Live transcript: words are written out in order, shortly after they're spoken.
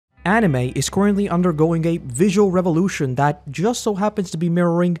Anime is currently undergoing a visual revolution that just so happens to be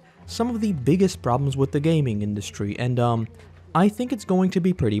mirroring some of the biggest problems with the gaming industry, and I think it's going to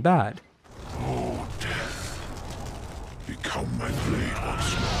be pretty bad. Oh, death. Become my blade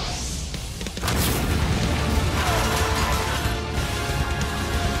once more.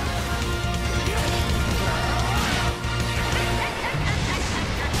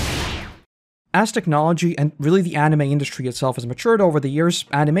 As technology, and really the anime industry itself, has matured over the years,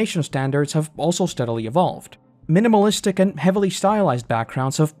 animation standards have also steadily evolved. Minimalistic and heavily stylized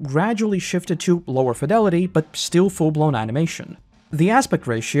backgrounds have gradually shifted to lower fidelity, but still full-blown animation. The aspect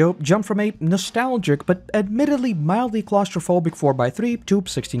ratio jumped from a nostalgic but admittedly mildly claustrophobic 4:3 to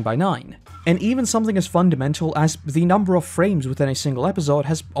 16:9. And even something as fundamental as the number of frames within a single episode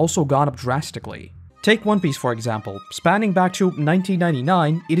has also gone up drastically. Take One Piece for example. Spanning back to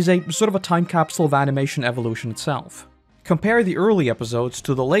 1999, it is a sort of a time capsule of animation evolution itself. Compare the early episodes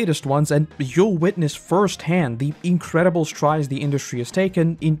to the latest ones and you'll witness firsthand the incredible strides the industry has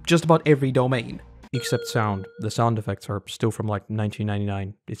taken in just about every domain. Except sound. The sound effects are still from like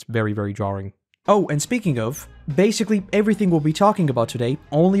 1999. It's very, very jarring. Oh, and speaking of, basically everything we'll be talking about today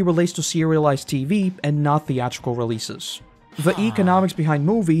only relates to serialized TV and not theatrical releases. The economics behind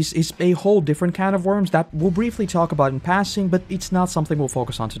movies is a whole different can of worms that we'll briefly talk about in passing, but it's not something we'll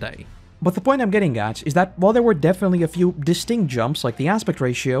focus on today. But the point I'm getting at is that while there were definitely a few distinct jumps like the aspect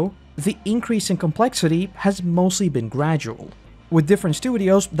ratio, the increase in complexity has mostly been gradual. With different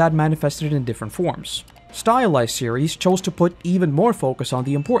studios, that manifested in different forms. Stylized series chose to put even more focus on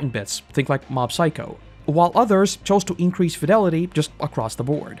the important bits, think like Mob Psycho, while others chose to increase fidelity just across the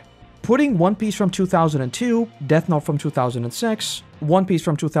board. Putting One Piece from 2002, Death Note from 2006, One Piece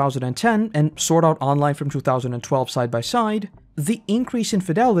from 2010, and Sword Art Online from 2012 side by side, the increase in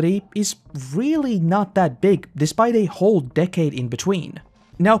fidelity is really not that big, despite a whole decade in between.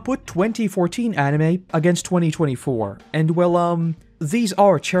 Now put 2014 anime against 2024, and well, these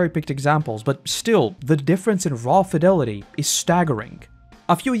are cherry-picked examples, but still, the difference in raw fidelity is staggering.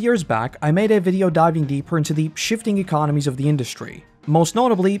 A few years back, I made a video diving deeper into the shifting economies of the industry. Most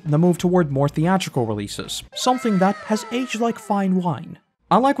notably, the move toward more theatrical releases, something that has aged like fine wine.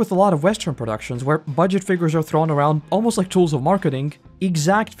 Unlike with a lot of Western productions where budget figures are thrown around almost like tools of marketing,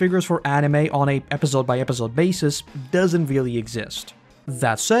 exact figures for anime on a episode-by-episode basis doesn't really exist.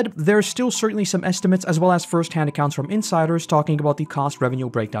 That said, there's still certainly some estimates as well as first-hand accounts from insiders talking about the cost-revenue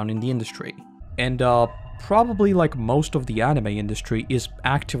breakdown in the industry. And probably like most of the anime industry is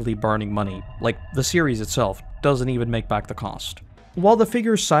actively burning money, like the series itself doesn't even make back the cost. While the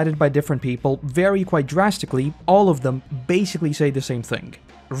figures cited by different people vary quite drastically, all of them basically say the same thing.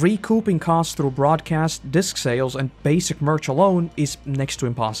 Recouping costs through broadcast, disc sales, and basic merch alone is next to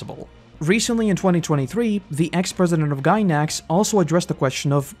impossible. Recently in 2023, the ex-president of Gainax also addressed the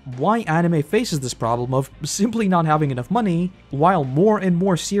question of why anime faces this problem of simply not having enough money, while more and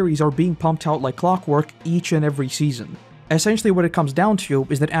more series are being pumped out like clockwork each and every season. Essentially what it comes down to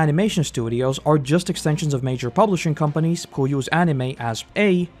is that animation studios are just extensions of major publishing companies who use anime as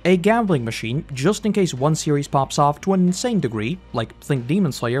a gambling machine just in case one series pops off to an insane degree, like think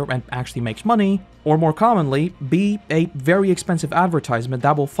Demon Slayer, and actually makes money, or more commonly, b, a very expensive advertisement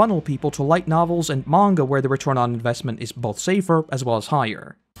that will funnel people to light novels and manga where the return on investment is both safer as well as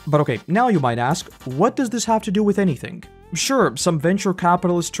higher. But okay, now you might ask, what does this have to do with anything? Sure, some venture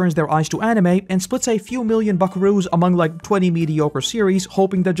capitalist turns their eyes to anime and splits a few million buckaroos among like 20 mediocre series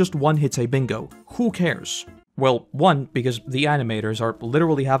hoping that just one hits a bingo. Who cares? Well, one, because the animators are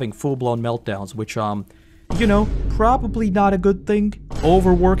literally having full-blown meltdowns, which, you know, probably not a good thing.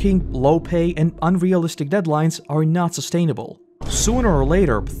 Overworking, low pay, and unrealistic deadlines are not sustainable. Sooner or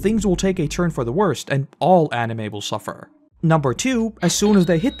later, things will take a turn for the worst and all anime will suffer. Number 2, as soon as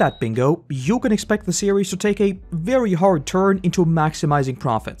they hit that bingo, you can expect the series to take a very hard turn into maximizing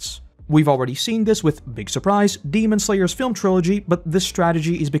profits. We've already seen this with, big surprise, Demon Slayer's film trilogy, but this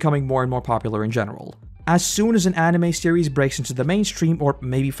strategy is becoming more and more popular in general. As soon as an anime series breaks into the mainstream or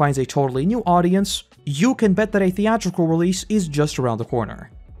maybe finds a totally new audience, you can bet that a theatrical release is just around the corner.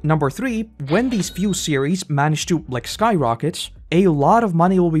 Number 3, when these few series manage to, like, skyrocket, a lot of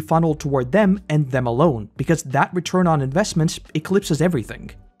money will be funneled toward them and them alone, because that return on investment eclipses everything.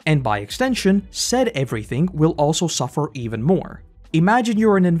 And by extension, said everything will also suffer even more. Imagine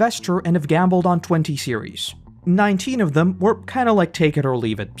you're an investor and have gambled on 20 series. 19 of them were kinda like take it or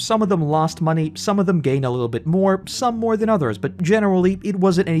leave it. Some of them lost money, some of them gained a little bit more, some more than others, but generally it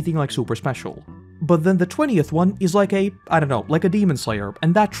wasn't anything like super special. But then the 20th one is like a, I don't know, like a Demon Slayer,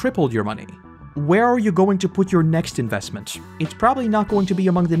 and that tripled your money. Where are you going to put your next investment? It's probably not going to be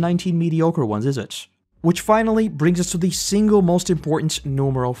among the 19 mediocre ones, is it? Which finally brings us to the single most important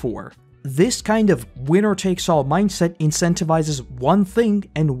numero 4. This kind of winner-takes-all mindset incentivizes one thing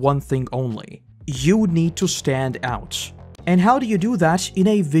and one thing only. You need to stand out. And how do you do that in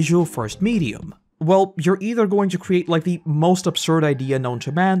a visual-first medium? Well, you're either going to create like the most absurd idea known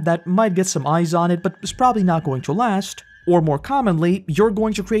to man that might get some eyes on it but is probably not going to last, or more commonly, you're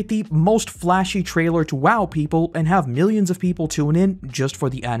going to create the most flashy trailer to wow people and have millions of people tune in just for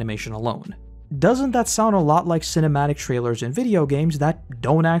the animation alone. Doesn't that sound a lot like cinematic trailers in video games that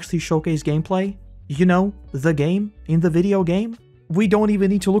don't actually showcase gameplay? You know, the game in the video game? We don't even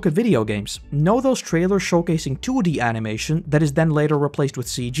need to look at video games. Know those trailers showcasing 2D animation that is then later replaced with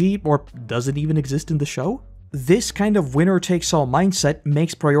CG or doesn't even exist in the show? This kind of winner-takes-all mindset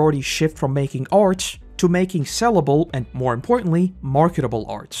makes priorities shift from making art to making sellable and, more importantly, marketable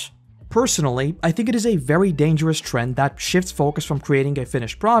art. Personally, I think it is a very dangerous trend that shifts focus from creating a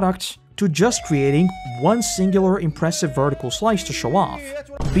finished product to just creating one singular impressive vertical slice to show off,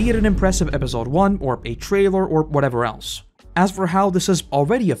 be it an impressive episode 1 or a trailer or whatever else. As for how this has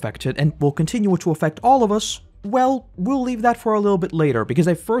already affected and will continue to affect all of us, well, we'll leave that for a little bit later because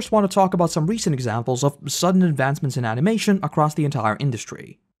I first want to talk about some recent examples of sudden advancements in animation across the entire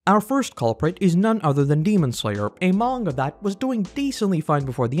industry. Our first culprit is none other than Demon Slayer, a manga that was doing decently fine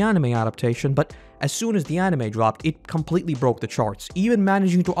before the anime adaptation, but as soon as the anime dropped, it completely broke the charts, even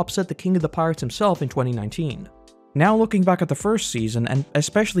managing to upset the King of the Pirates himself in 2019. Now looking back at the first season, and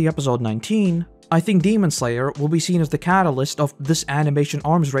especially episode 19, I think Demon Slayer will be seen as the catalyst of this animation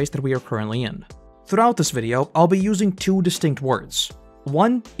arms race that we are currently in. Throughout this video, I'll be using two distinct words.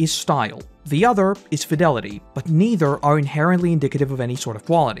 One is style, the other is fidelity, but neither are inherently indicative of any sort of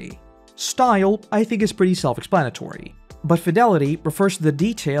quality. Style, I think, is pretty self-explanatory, but fidelity refers to the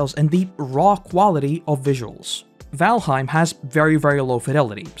details and the raw quality of visuals. Valheim has very low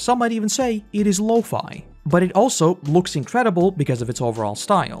fidelity, some might even say it is lo-fi, but it also looks incredible because of its overall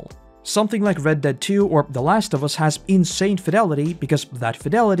style. Something like Red Dead 2 or The Last of Us has insane fidelity because that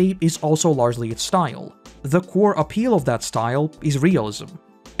fidelity is also largely its style. The core appeal of that style is realism.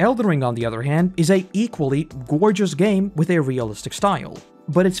 Elden Ring, on the other hand, is a equally gorgeous game with a realistic style,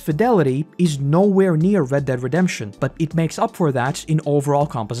 but its fidelity is nowhere near Red Dead Redemption, but it makes up for that in overall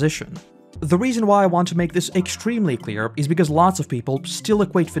composition. The reason why I want to make this extremely clear is because lots of people still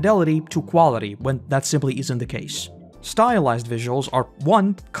equate fidelity to quality when that simply isn't the case. Stylized visuals are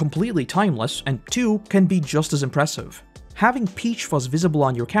 1. Completely timeless, and 2. Can be just as impressive. Having peach fuzz visible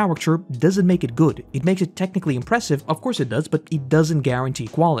on your character doesn't make it good. It makes it technically impressive, of course it does, but it doesn't guarantee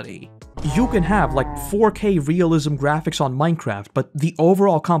quality. You can have like 4K realism graphics on Minecraft, but the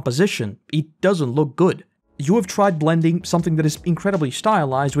overall composition, it doesn't look good. You have tried blending something that is incredibly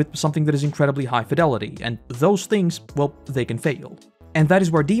stylized with something that is incredibly high fidelity, and those things, well, they can fail. And that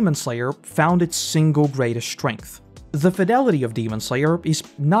is where Demon Slayer found its single greatest strength. The fidelity of Demon Slayer is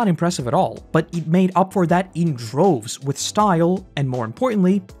not impressive at all, but it made up for that in droves with style and, more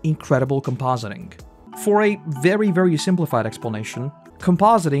importantly, incredible compositing. For a very simplified explanation,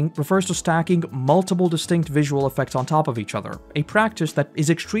 compositing refers to stacking multiple distinct visual effects on top of each other, a practice that is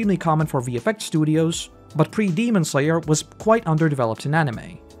extremely common for VFX studios, but pre-Demon Slayer was quite underdeveloped in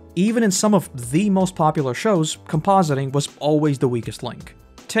anime. Even in some of the most popular shows, compositing was always the weakest link.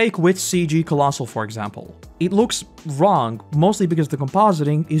 Take Wit's CG Colossal, for example. It looks wrong, mostly because the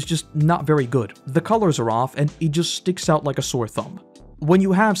compositing is just not very good. The colors are off, and it just sticks out like a sore thumb. When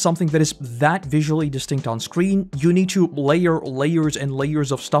you have something that is that visually distinct on screen, you need to layer layers and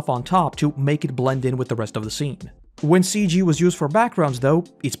layers of stuff on top to make it blend in with the rest of the scene. When CG was used for backgrounds, though,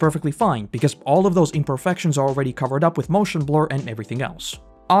 it's perfectly fine, because all of those imperfections are already covered up with motion blur and everything else.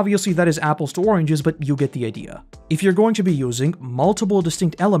 Obviously that is apples to oranges, but you get the idea. If you're going to be using multiple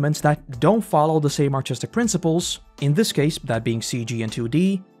distinct elements that don't follow the same artistic principles, in this case that being CG and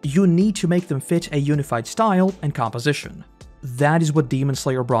 2D, you need to make them fit a unified style and composition. That is what Demon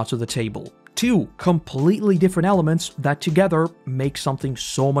Slayer brought to the table. Two completely different elements that together make something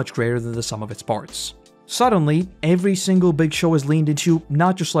so much greater than the sum of its parts. Suddenly, every single big show is leaned into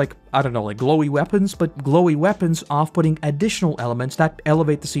not just like, I don't know, like glowy weapons, but glowy weapons off-putting additional elements that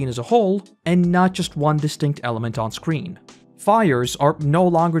elevate the scene as a whole, and not just one distinct element on screen. Fires are no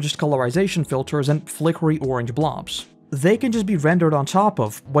longer just colorization filters and flickery orange blobs. They can just be rendered on top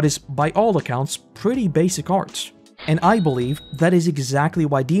of what is, by all accounts, pretty basic art. And I believe that is exactly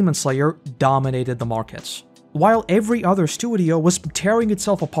why Demon Slayer dominated the markets. While every other studio was tearing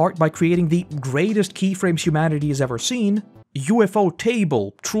itself apart by creating the greatest keyframes humanity has ever seen, UFO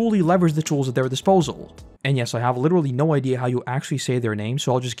Table truly leveraged the tools at their disposal. And yes, I have literally no idea how you actually say their name,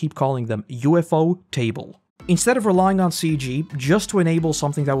 so I'll just keep calling them UFO Table. Instead of relying on CG just to enable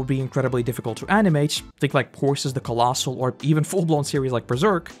something that would be incredibly difficult to animate, think like Porces the Colossal or even full-blown series like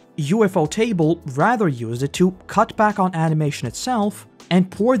Berserk, ufotable rather used it to cut back on animation itself and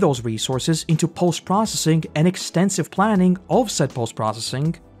pour those resources into post-processing and extensive planning of said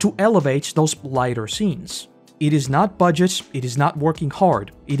post-processing to elevate those lighter scenes. It is not budget, it is not working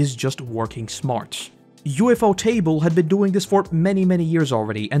hard, it is just working smart. ufotable had been doing this for many years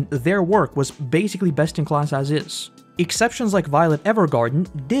already, and their work was basically best in class as is. Exceptions like Violet Evergarden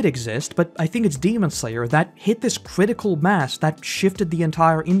did exist, but I think it's Demon Slayer that hit this critical mass that shifted the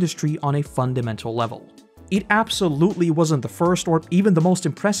entire industry on a fundamental level. It absolutely wasn't the first or even the most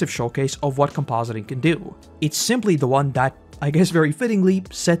impressive showcase of what compositing can do. It's simply the one that, I guess very fittingly,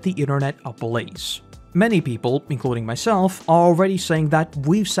 set the internet ablaze. Many people, including myself, are already saying that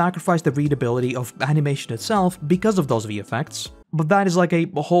we've sacrificed the readability of animation itself because of those VFX, but that is like a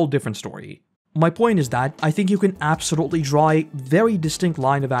whole different story. My point is that I think you can absolutely draw a very distinct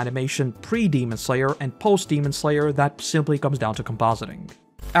line of animation pre-Demon Slayer and post-Demon Slayer that simply comes down to compositing.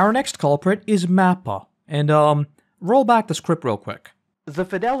 Our next culprit is MAPPA, and roll back the script real quick. The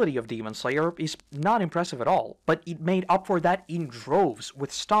fidelity of Demon Slayer is not impressive at all, but it made up for that in droves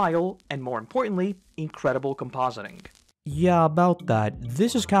with style, and more importantly, incredible compositing. Yeah, about that.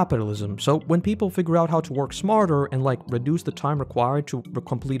 This is capitalism, so when people figure out how to work smarter and like reduce the time required to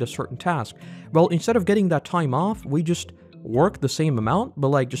complete a certain task, well, instead of getting that time off, we just work the same amount, but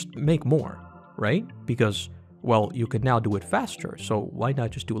like just make more, right? Because, well, you can now do it faster, so why not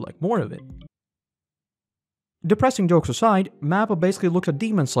just do like more of it? Depressing jokes aside, MAPPA basically looked at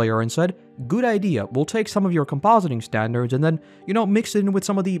Demon Slayer and said, good idea, we'll take some of your compositing standards and then, you know, mix it in with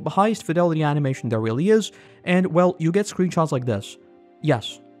some of the highest fidelity animation there really is, and, well, you get screenshots like this.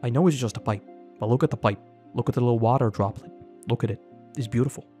 Yes, I know it's just a pipe, but look at the pipe. Look at the little water droplet. Look at it. It's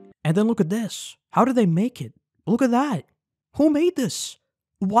beautiful. And then look at this. How did they make it? Look at that. Who made this?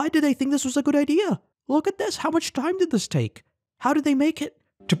 Why did they think this was a good idea? Look at this. How much time did this take? How did they make it?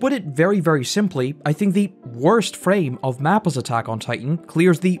 To put it very simply, I think the worst frame of MAPPA's Attack on Titan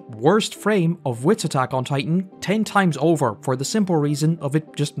clears the worst frame of Wit's Attack on Titan 10 times over for the simple reason of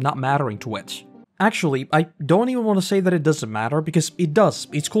it just not mattering to Wit. Actually, I don't even want to say that it doesn't matter, because it does.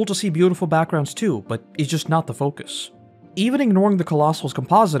 It's cool to see beautiful backgrounds too, but it's just not the focus. Even ignoring the Colossal's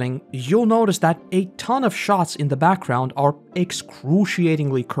compositing, you'll notice that a ton of shots in the background are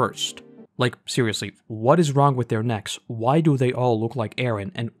excruciatingly cursed. Like, seriously, what is wrong with their necks? Why do they all look like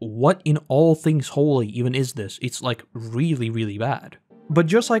Eren? And what in all things holy even is this? It's like really bad. But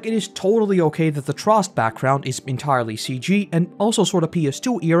just like it is totally okay that the Trost background is entirely CG and also sort of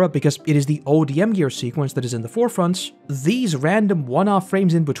PS2 era because it is the ODM gear sequence that is in the forefront, these random one-off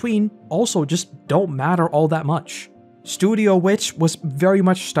frames in between also just don't matter all that much. Studio Witch was very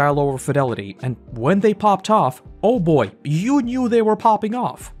much style over fidelity, and when they popped off, oh boy, you knew they were popping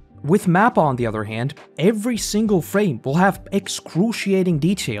off. With MAPPA, on the other hand, every single frame will have excruciating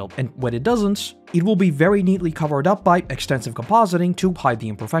detail, and when it doesn't, it will be very neatly covered up by extensive compositing to hide the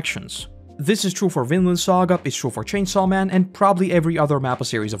imperfections. This is true for Vinland Saga, it's true for Chainsaw Man, and probably every other MAPPA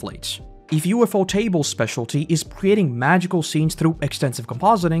series of late. If ufotable's specialty is creating magical scenes through extensive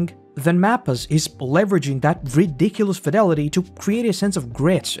compositing, then MAPPA's is leveraging that ridiculous fidelity to create a sense of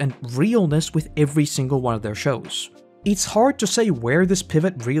grit and realness with every single one of their shows. It's hard to say where this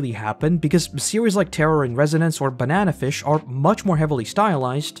pivot really happened because series like Terror in Resonance or Banana Fish are much more heavily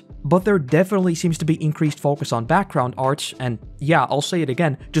stylized, but there definitely seems to be increased focus on background art and, yeah, I'll say it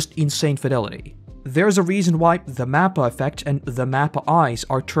again, just insane fidelity. There's a reason why the MAPPA effect and the MAPPA eyes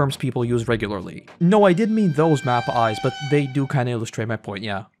are terms people use regularly. No, I didn't mean those MAPPA eyes, but they do kinda illustrate my point,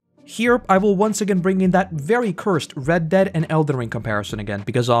 yeah. Here, I will once again bring in that very cursed Red Dead and Elden Ring comparison again,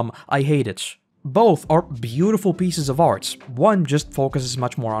 because I hate it. Both are beautiful pieces of art. One just focuses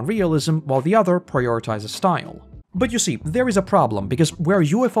much more on realism, while the other prioritizes style. But you see, there is a problem, because where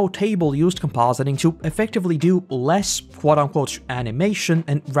ufotable used compositing to effectively do less quote-unquote animation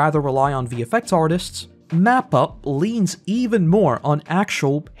and rather rely on VFX artists, MAPPA leans even more on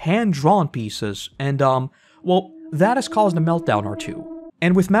actual hand-drawn pieces, and well, that has caused a meltdown or two.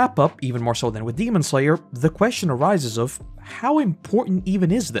 And with MAPPA, even more so than with Demon Slayer, the question arises of, how important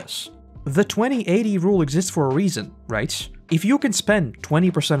even is this? The 20-80 rule exists for a reason, right? If you can spend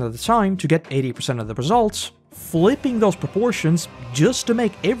 20% of the time to get 80% of the results, flipping those proportions just to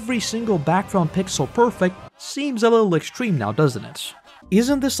make every single background pixel perfect seems a little extreme now, doesn't it?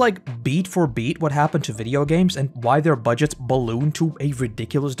 Isn't this like beat for beat what happened to video games and why their budgets ballooned to a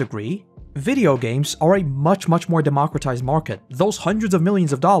ridiculous degree? Video games are a much more democratized market. Those hundreds of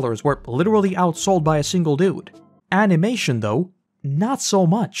millions of dollars were literally outsold by a single dude. Animation, though, not so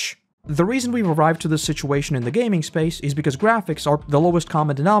much. The reason we've arrived to this situation in the gaming space is because graphics are the lowest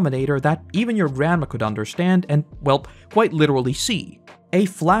common denominator that even your grandma could understand and, well, quite literally see. A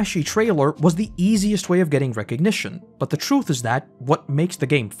flashy trailer was the easiest way of getting recognition, but the truth is that what makes the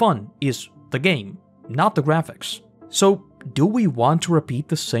game fun is the game, not the graphics. So, do we want to repeat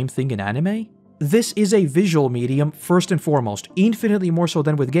the same thing in anime? This is a visual medium first and foremost, infinitely more so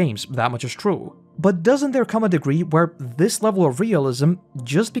than with games, that much is true. But doesn't there come a degree where this level of realism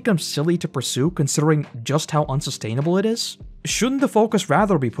just becomes silly to pursue considering just how unsustainable it is? Shouldn't the focus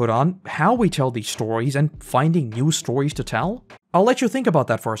rather be put on how we tell these stories and finding new stories to tell? I'll let you think about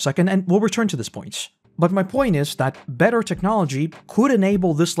that for a second and we'll return to this point. But my point is that better technology could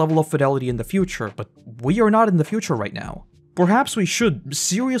enable this level of fidelity in the future, but we are not in the future right now. Perhaps we should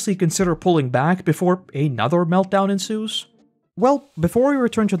seriously consider pulling back before another meltdown ensues? Well, before we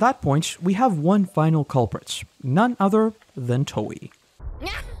return to that point, we have one final culprit, none other than Toei.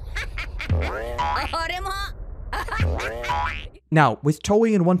 Now, with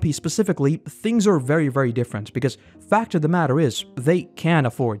Toei and One Piece specifically, things are very different because fact of the matter is, they can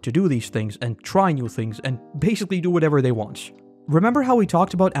afford to do these things and try new things and basically do whatever they want. Remember how we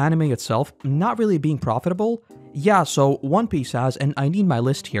talked about anime itself not really being profitable? Yeah, so One Piece has, and I need my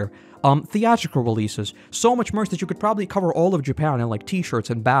list here, theatrical releases, so much merch that you could probably cover all of Japan in like t-shirts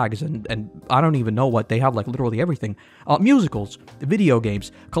and bags and I don't even know what, they have like literally everything. Musicals, video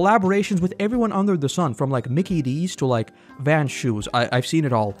games, collaborations with everyone under the sun, from like Mickey D's to like Vans shoes, I've seen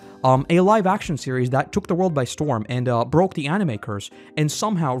it all. A live action series that took the world by storm and broke the anime curse and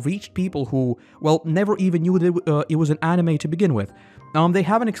somehow reached people who, well, never even knew that it was an anime to begin with. They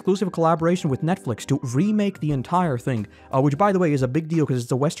have an exclusive collaboration with Netflix to remake the entire thing, which by the way is a big deal because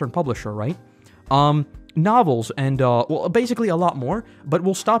it's a Western publisher, right? Novels and, well, basically a lot more, but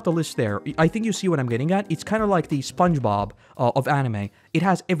we'll stop the list there. I think you see what I'm getting at. It's kind of like the SpongeBob of anime. It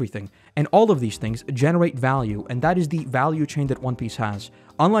has everything, and all of these things generate value, and that is the value chain that One Piece has.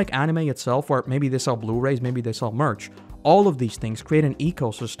 Unlike anime itself, where maybe they sell Blu-rays, maybe they sell merch, all of these things create an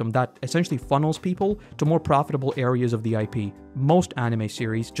ecosystem that essentially funnels people to more profitable areas of the IP. Most anime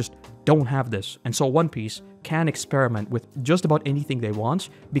series just don't have this, and so One Piece can experiment with just about anything they want,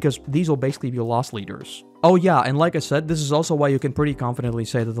 because these will basically be loss leaders. Oh yeah, and like I said, this is also why you can pretty confidently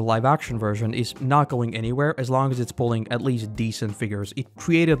say that the live-action version is not going anywhere as long as it's pulling at least decent figures. It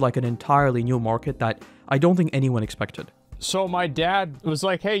created like an entirely new market that I don't think anyone expected. So my dad was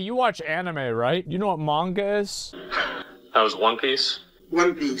like, hey, you watch anime, right? You know what manga is? That was One Piece?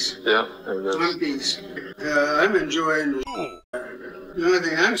 One Piece. Yeah, there it is. One Piece. I'm enjoying it. The only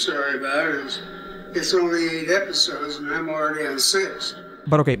thing I'm sorry about is it's only 8 episodes and I'm already on 6.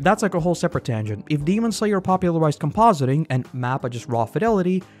 But okay, that's like a whole separate tangent. If Demon Slayer popularized compositing and Mappa just raw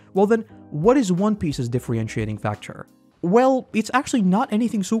fidelity, well then, what is One Piece's differentiating factor? Well, it's actually not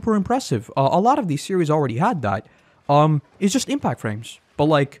anything super impressive. A lot of these series already had that. It's just impact frames. But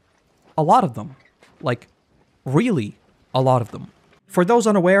like, a lot of them. Like, really, a lot of them. For those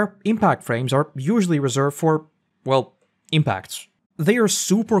unaware, impact frames are usually reserved for, well, impacts. They are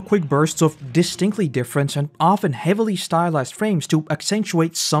super quick bursts of distinctly different and often heavily stylized frames to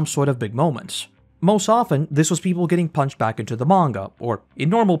accentuate some sort of big moments. Most often, this was people getting punched back into the manga, or in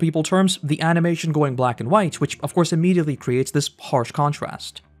normal people terms, the animation going black and white, which of course immediately creates this harsh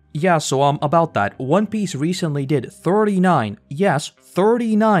contrast. Yeah, so about that, One Piece recently did 39, yes,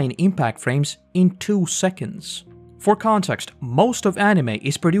 39 impact frames in 2 seconds. For context, most of anime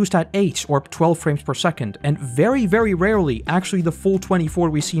is produced at 8 or 12 frames per second, and very rarely actually the full 24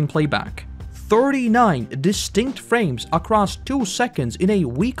 we see in playback. 39 distinct frames across 2 seconds in a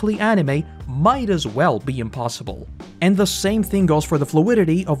weekly anime might as well be impossible. And the same thing goes for the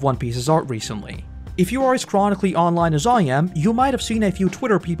fluidity of One Piece's art recently. If you are as chronically online as I am, you might have seen a few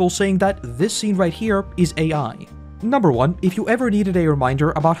Twitter people saying that this scene right here is AI. Number one, if you ever needed a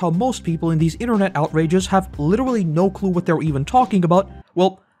reminder about how most people in these internet outrages have literally no clue what they're even talking about,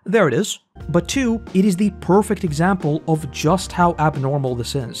 well, there it is. But two, it is the perfect example of just how abnormal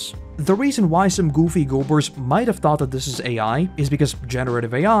this is. The reason why some goofy goobers might have thought that this is AI is because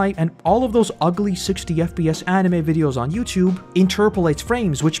generative AI and all of those ugly 60 FPS anime videos on YouTube interpolates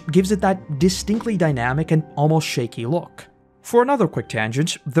frames, which gives it that distinctly dynamic and almost shaky look. For another quick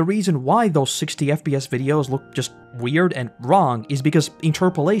tangent, the reason why those 60 FPS videos look just weird and wrong is because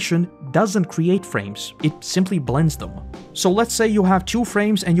interpolation doesn't create frames, it simply blends them. So let's say you have 2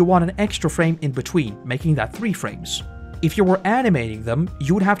 frames and you want an extra frame in between, making that 3 frames. If you were animating them,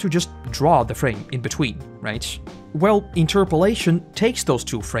 you would have to just draw the frame in between, right? Well, interpolation takes those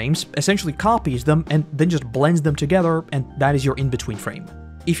 2 frames, essentially copies them, and then just blends them together, and that is your in-between frame.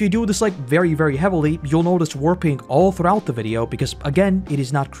 If you do this like very heavily, you'll notice warping all throughout the video because again, it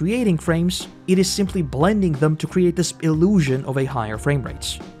is not creating frames, it is simply blending them to create this illusion of a higher frame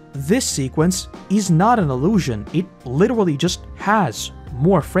rate. This sequence is not an illusion, it literally just has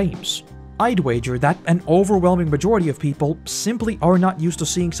more frames. I'd wager that an overwhelming majority of people simply are not used to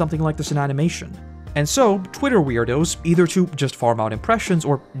seeing something like this in animation. And so, Twitter weirdos, either to just farm out impressions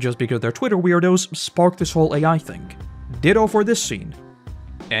or just because they're Twitter weirdos, spark this whole AI thing. Ditto for this scene.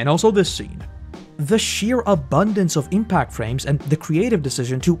 And also this scene. The sheer abundance of impact frames and the creative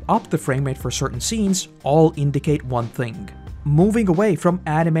decision to up the frame rate for certain scenes all indicate one thing. Moving away from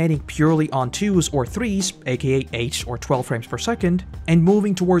animating purely on 2s or 3s, aka 8 or 12 frames per second, and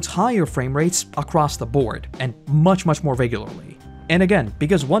moving towards higher frame rates across the board, and much more regularly. And again,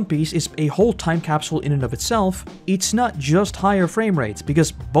 because One Piece is a whole time capsule in and of itself, it's not just higher frame rates,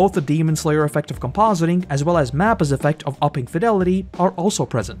 because both the Demon Slayer effect of compositing as well as Mappa's effect of upping fidelity are also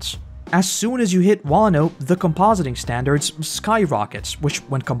present. As soon as you hit Wano, the compositing standards skyrockets, which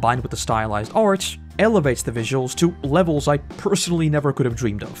when combined with the stylized art, elevates the visuals to levels I personally never could have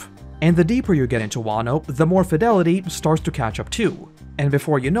dreamed of. And the deeper you get into Wano, the more fidelity starts to catch up too. And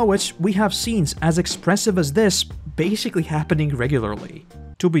before you know it, we have scenes as expressive as this basically happening regularly.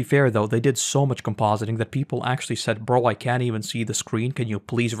 To be fair though, they did so much compositing that people actually said, bro, I can't even see the screen, can you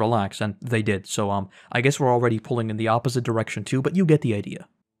please relax? And they did, so I guess we're already pulling in the opposite direction too, but you get the idea.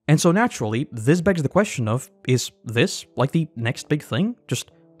 And so naturally, this begs the question of, is this like the next big thing?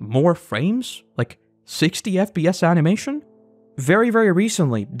 Just more frames? Like 60 FPS animation? Very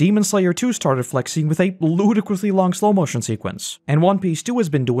recently, Demon Slayer 2 started flexing with a ludicrously long slow motion sequence, and One Piece 2 has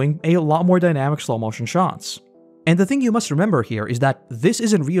been doing a lot more dynamic slow motion shots. And the thing you must remember here is that this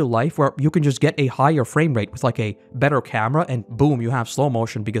isn't real life where you can just get a higher frame rate with like a better camera and boom, you have slow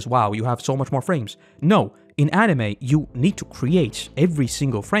motion because wow, you have so much more frames. No, in anime, you need to create every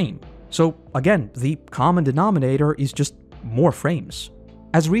single frame. So again, the common denominator is just more frames.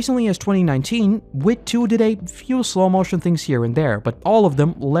 As recently as 2019, Wit 2 did a few slow motion things here and there, but all of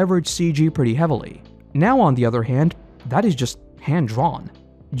them leveraged CG pretty heavily. Now on the other hand, that is just hand-drawn.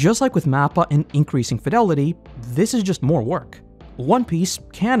 Just like with Mappa and increasing fidelity, this is just more work. One Piece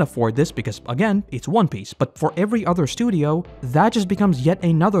can afford this because, again, it's One Piece, but for every other studio, that just becomes yet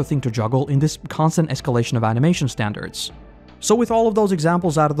another thing to juggle in this constant escalation of animation standards. So with all of those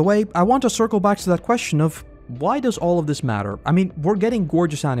examples out of the way, I want to circle back to that question of, why does all of this matter? I mean, we're getting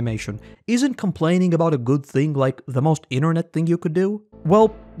gorgeous animation. Isn't complaining about a good thing like the most internet thing you could do?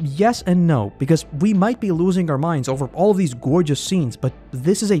 Well, yes and no, because we might be losing our minds over all of these gorgeous scenes, but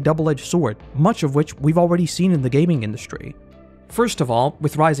this is a double-edged sword, much of which we've already seen in the gaming industry. First of all,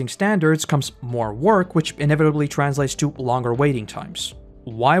 with rising standards comes more work, which inevitably translates to longer waiting times.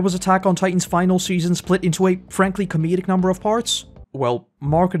 Why was Attack on Titan's final season split into a frankly comedic number of parts? Well,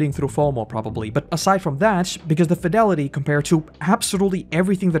 marketing through FOMO probably, but aside from that, because the fidelity compared to absolutely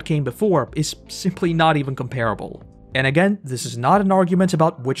everything that came before is simply not even comparable. And again, this is not an argument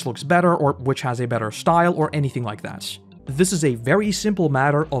about which looks better or which has a better style or anything like that. This is a very simple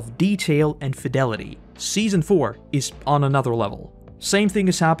matter of detail and fidelity. Season 4 is on another level. Same thing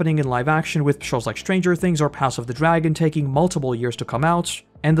is happening in live action with shows like Stranger Things or House of the Dragon taking multiple years to come out,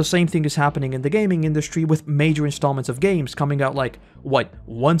 and the same thing is happening in the gaming industry with major installments of games coming out like, what,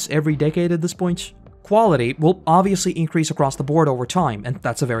 once every decade at this point? Quality will obviously increase across the board over time, and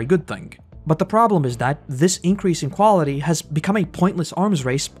that's a very good thing. But the problem is that this increase in quality has become a pointless arms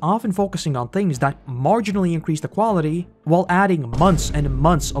race, often focusing on things that marginally increase the quality while adding months and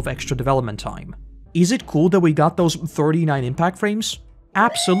months of extra development time. Is it cool that we got those 39 impact frames?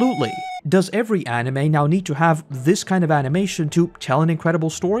 Absolutely. Does every anime now need to have this kind of animation to tell an incredible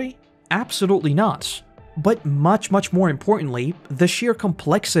story? Absolutely not. But much more importantly, the sheer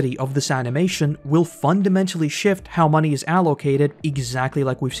complexity of this animation will fundamentally shift how money is allocated exactly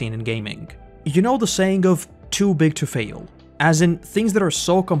like we've seen in gaming. You know the saying of too big to fail? As in, things that are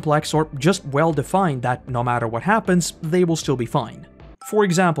so complex or just well defined that no matter what happens, they will still be fine. For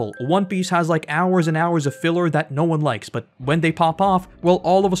example, One Piece has like hours and hours of filler that no one likes, but when they pop off, well,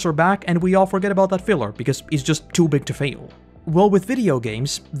 all of us are back and we all forget about that filler because it's just too big to fail. Well, with video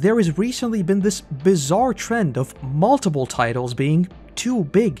games, there has recently been this bizarre trend of multiple titles being too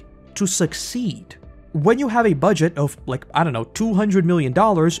big to succeed. When you have a budget of, like, I don't know, $200 million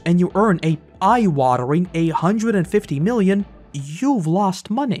and you earn a eye-watering $150 million, you've lost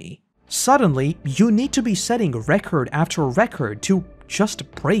money. Suddenly, you need to be setting record after record to just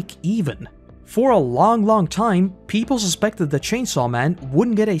break even. For a long time, people suspected that Chainsaw Man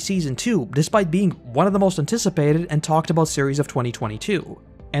wouldn't get a Season 2 despite being one of the most anticipated and talked about series of 2022.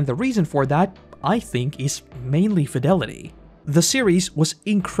 And the reason for that, I think, is mainly fidelity. The series was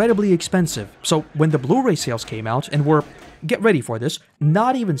incredibly expensive, so when the Blu-ray sales came out and were, get ready for this,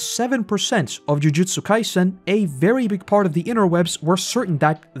 not even 7% of Jujutsu Kaisen, a very big part of the interwebs were certain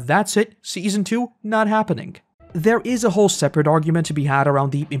that that's it, Season 2, not happening. There is a whole separate argument to be had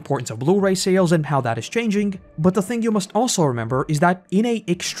around the importance of Blu-ray sales and how that is changing, but the thing you must also remember is that in a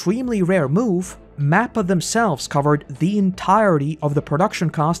extremely rare move, MAPPA themselves covered the entirety of the production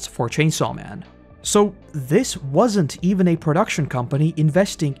costs for Chainsaw Man. So this wasn't even a production company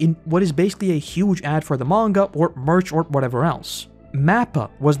investing in what is basically a huge ad for the manga or merch or whatever else.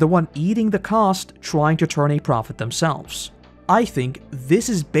 MAPPA was the one eating the cost, trying to turn a profit themselves. I think this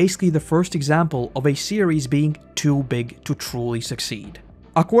is basically the first example of a series being too big to truly succeed.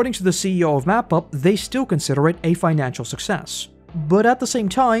 According to the CEO of MAPPA, they still consider it a financial success. But at the same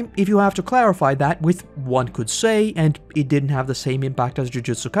time, if you have to clarify that with one could say, and it didn't have the same impact as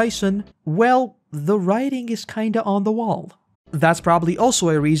Jujutsu Kaisen, well, the writing is kinda on the wall. That's probably also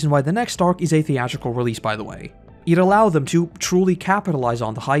a reason why the next arc is a theatrical release, by the way. It allowed them to truly capitalize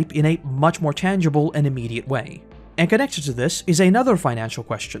on the hype in a much more tangible and immediate way. And connected to this is another financial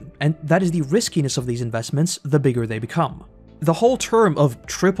question, and that is the riskiness of these investments the bigger they become. The whole term of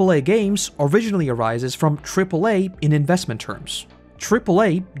AAA games originally arises from AAA in investment terms.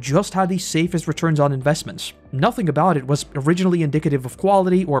 AAA just had the safest returns on investments. Nothing about it was originally indicative of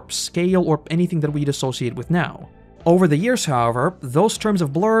quality or scale or anything that we'd associate with now. Over the years, however, those terms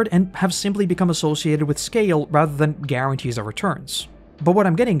have blurred and have simply become associated with scale rather than guarantees of returns. But what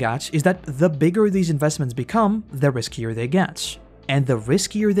I'm getting at is that the bigger these investments become, the riskier they get. And the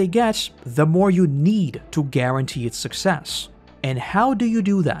riskier they get, the more you need to guarantee its success. And how do you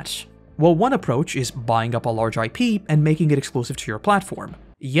do that? Well, one approach is buying up a large IP and making it exclusive to your platform.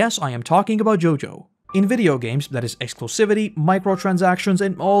 Yes, I am talking about JoJo. In video games, that is exclusivity, microtransactions,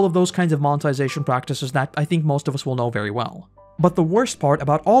 and all of those kinds of monetization practices that I think most of us will know very well. But the worst part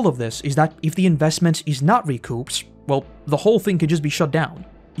about all of this is that if the investment is not recouped, well, the whole thing could just be shut down.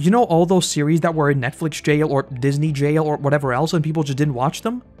 You know all those series that were in Netflix jail or Disney jail or whatever else and people just didn't watch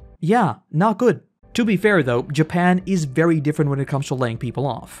them? Yeah, not good. To be fair though, Japan is very different when it comes to laying people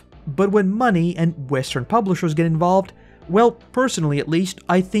off. But when money and Western publishers get involved, well, personally at least,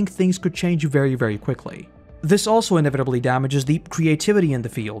 I think things could change very, very quickly. This also inevitably damages the creativity in the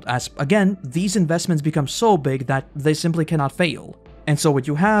field, as, again, these investments become so big that they simply cannot fail. And so what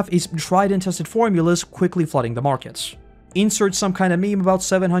you have is tried and tested formulas quickly flooding the markets. Insert some kind of meme about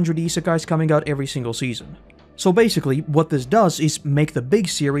 700 isekais coming out every single season. So basically, what this does is make the big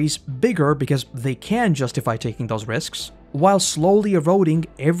series bigger because they can justify taking those risks, while slowly eroding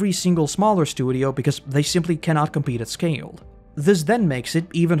every single smaller studio because they simply cannot compete at scale. This then makes it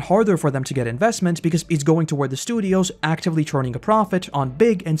even harder for them to get investment because it's going toward the studios actively turning a profit on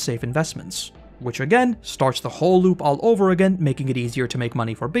big and safe investments. Which again, starts the whole loop all over again, making it easier to make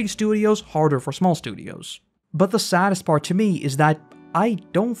money for big studios, harder for small studios. But the saddest part to me is that I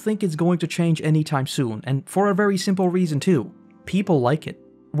don't think it's going to change anytime soon, and for a very simple reason too. People like it.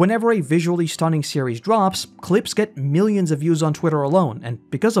 Whenever a visually stunning series drops, clips get millions of views on Twitter alone, and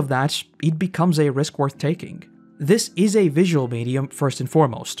because of that, it becomes a risk worth taking. This is a visual medium first and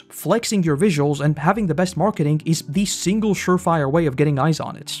foremost. Flexing your visuals and having the best marketing is the single surefire way of getting eyes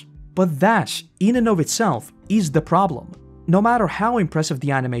on it. But that, in and of itself, is the problem. No matter how impressive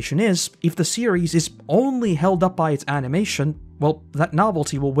the animation is, if the series is only held up by its animation, well, that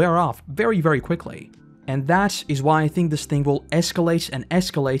novelty will wear off very, very quickly. And that is why I think this thing will escalate and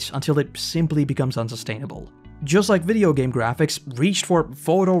escalate until it simply becomes unsustainable. Just like video game graphics reached for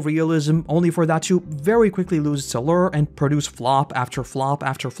photorealism only for that to very quickly lose its allure and produce flop after flop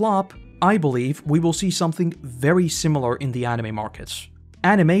after flop, I believe we will see something very similar in the anime markets.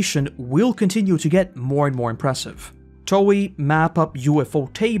 Animation will continue to get more and more impressive. Toei, MAPPA,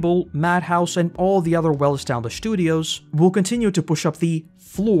 UFO Table, Madhouse, and all the other well-established studios will continue to push up the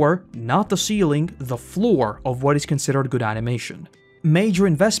floor, not the ceiling, the floor of what is considered good animation. Major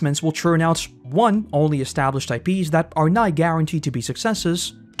investments will churn out 1. Only established IPs that are not guaranteed to be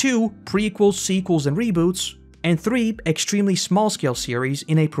successes, 2. Prequels, sequels, and reboots, and 3. Extremely small-scale series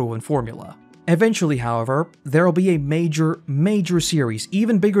in a proven formula. Eventually, however, there will be a major series,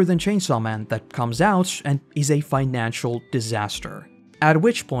 even bigger than Chainsaw Man, that comes out and is a financial disaster. At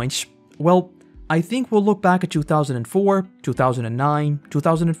which point, well, I think we'll look back at 2004, 2009,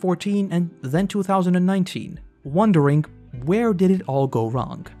 2014, and then 2019, wondering, where did it all go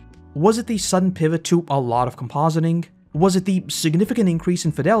wrong? Was it the sudden pivot to a lot of compositing? Was it the significant increase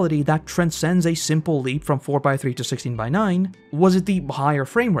in fidelity that transcends a simple leap from 4:3 to 16:9? Was it the higher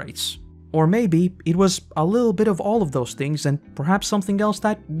frame rates? Or maybe it was a little bit of all of those things and perhaps something else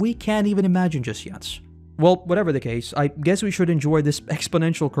that we can't even imagine just yet. Well, whatever the case, I guess we should enjoy this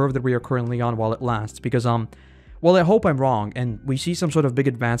exponential curve that we are currently on while it lasts, because, well, I hope I'm wrong, and we see some sort of big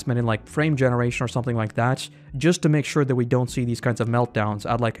advancement in, like, frame generation or something like that, just to make sure that we don't see these kinds of meltdowns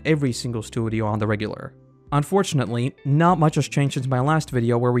at, like, every single studio on the regular. Unfortunately, not much has changed since my last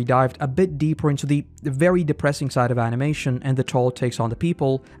video where we dived a bit deeper into the very depressing side of animation and the toll it takes on the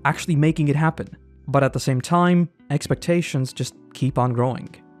people actually making it happen. But at the same time, expectations just keep on growing.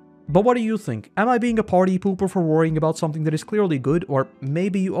 But what do you think? Am I being a party pooper for worrying about something that is clearly good, or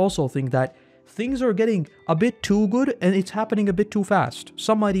maybe you also think that things are getting a bit too good and it's happening a bit too fast?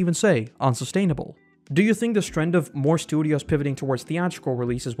 Some might even say unsustainable. Do you think this trend of more studios pivoting towards theatrical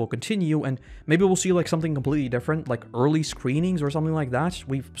releases will continue, and maybe we'll see like something completely different, like early screenings or something like that?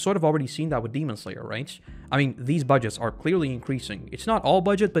 We've sort of already seen that with Demon Slayer, right? I mean, these budgets are clearly increasing. It's not all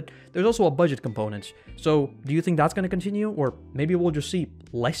budget, but there's also a budget component. So, do you think that's going to continue, or maybe we'll just see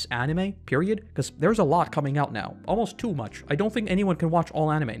less anime, period? Because there's a lot coming out now. Almost too much. I don't think anyone can watch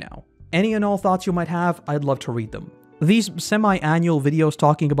all anime now. Any and all thoughts you might have, I'd love to read them. These semi-annual videos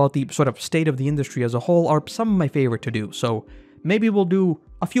talking about the sort of state of the industry as a whole are some of my favorite to do, so maybe we'll do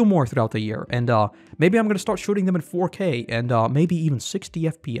a few more throughout the year, and maybe I'm going to start shooting them in 4K and maybe even 60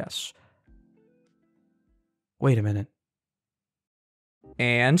 FPS. Wait a minute.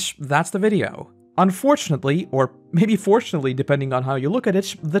 And that's the video. Unfortunately, or maybe fortunately depending on how you look at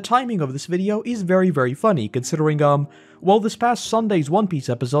it, the timing of this video is very, very funny, considering, well, this past Sunday's One Piece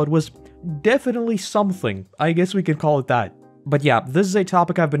episode was definitely something. I guess we can call it that. But yeah, this is a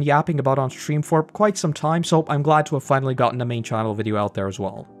topic I've been yapping about on stream for quite some time, so I'm glad to have finally gotten a main channel video out there as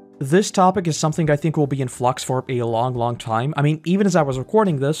well. This topic is something I think will be in flux for a long, long time. I mean, even as I was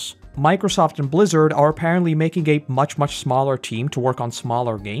recording this, Microsoft and Blizzard are apparently making a much, much smaller team to work on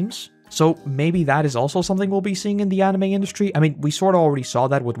smaller games. So maybe that is also something we'll be seeing in the anime industry. I mean, we sort of already saw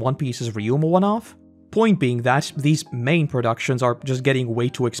that with One Piece's Ryuma one-off. Point being that these main productions are just getting way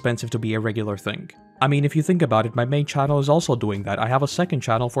too expensive to be a regular thing. I mean, if you think about it, my main channel is also doing that. I have a second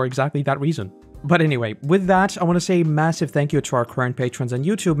channel for exactly that reason. But anyway, with that, I want to say a massive thank you to our current patrons and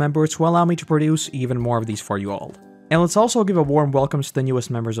YouTube members who allow me to produce even more of these for you all. And let's also give a warm welcome to the newest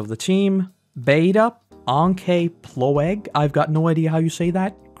members of the team: Beta, Anke Ploeg, I've got no idea how you say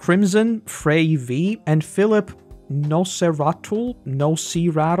that, Crimson, Frey V, and Philip Noseratul,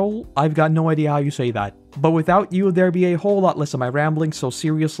 I've got no idea how you say that. But without you, there'd be a whole lot less of my rambling, so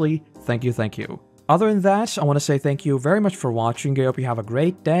seriously, thank you, thank you. Other than that, I want to say thank you very much for watching, I hope you have a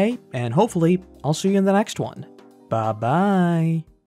great day, and hopefully, I'll see you in the next one. Bye-bye.